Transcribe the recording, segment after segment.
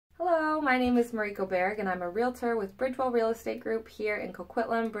my name is Mariko Berg and I'm a realtor with BRIDGEWELL Real Estate Group here in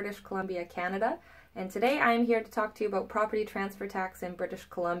Coquitlam, British Columbia, Canada. And today I am here to talk to you about property transfer tax in British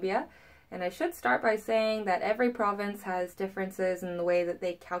Columbia. And I should start by saying that every province has differences in the way that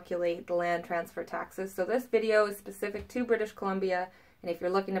they calculate the land transfer taxes. So this video is specific to British Columbia, and if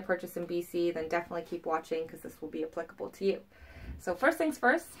you're looking to purchase in BC, then definitely keep watching because this will be applicable to you. So first things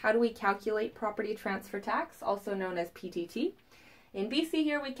first, how do we calculate property transfer tax, also known as PTT? In BC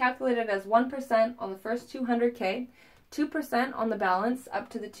here, we calculate it as 1% on the first 200K, 2% on the balance up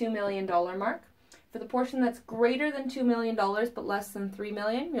to the $2 million mark. For the portion that's greater than $2 million but less than $3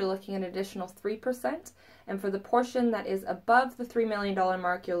 million, you're looking at an additional 3%. And for the portion that is above the $3 million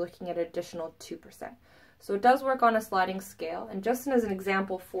mark, you're looking at an additional 2%. So it does work on a sliding scale. And just as an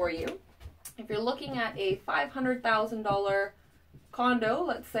example for you, if you're looking at a $500,000 condo,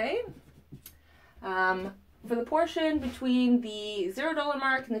 let's say, for the portion between the $0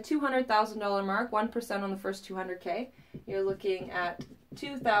 mark and the $200,000 mark, 1% on the first 200K, you're looking at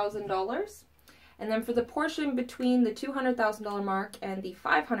 $2,000. And then for the portion between the $200,000 mark and the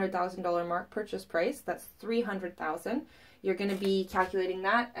 $500,000 mark purchase price, that's $300,000, you're going to be calculating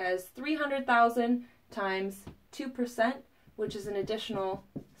that as $300,000 times 2%, which is an additional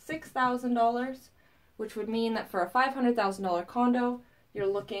 $6,000, which would mean that for a $500,000 condo, you're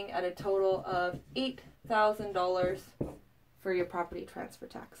looking at a total of $8,000 for your property transfer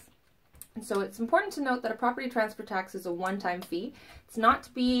tax. And so it's important to note that a property transfer tax is a one-time fee. It's not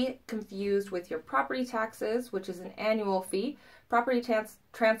to be confused with your property taxes, which is an annual fee. Property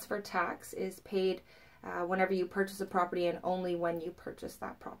transfer tax is paid whenever you purchase a property and only when you purchase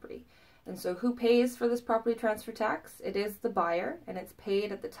that property. And so who pays for this property transfer tax? It is the buyer, and it's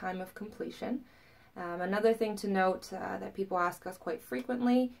paid at the time of completion. Another thing to note that people ask us quite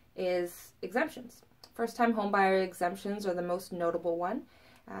frequently is exemptions. First-time homebuyer exemptions are the most notable one.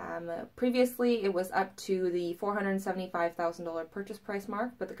 Previously, it was up to the $475,000 purchase price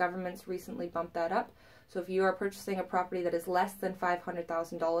mark, but the government's recently bumped that up. So if you are purchasing a property that is less than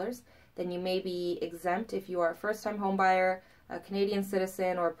 $500,000, then you may be exempt if you are a first-time homebuyer, a Canadian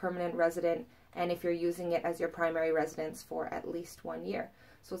citizen, or a permanent resident, and if you're using it as your primary residence for at least 1 year.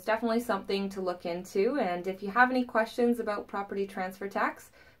 So it's definitely something to look into, and if you have any questions about property transfer tax,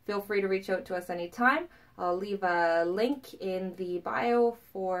 feel free to reach out to us anytime. I'll leave a link in the bio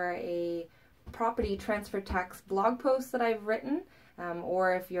for a property transfer tax blog post that I've written,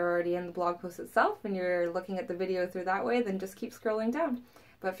 or if you're already in the blog post itself and you're looking at the video through that way, then just keep scrolling down.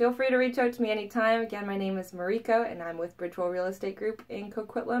 But feel free to reach out to me anytime. Again, my name is Mariko, and I'm with BRIDGEWELL Real Estate Group in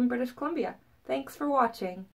Coquitlam, British Columbia. Thanks for watching.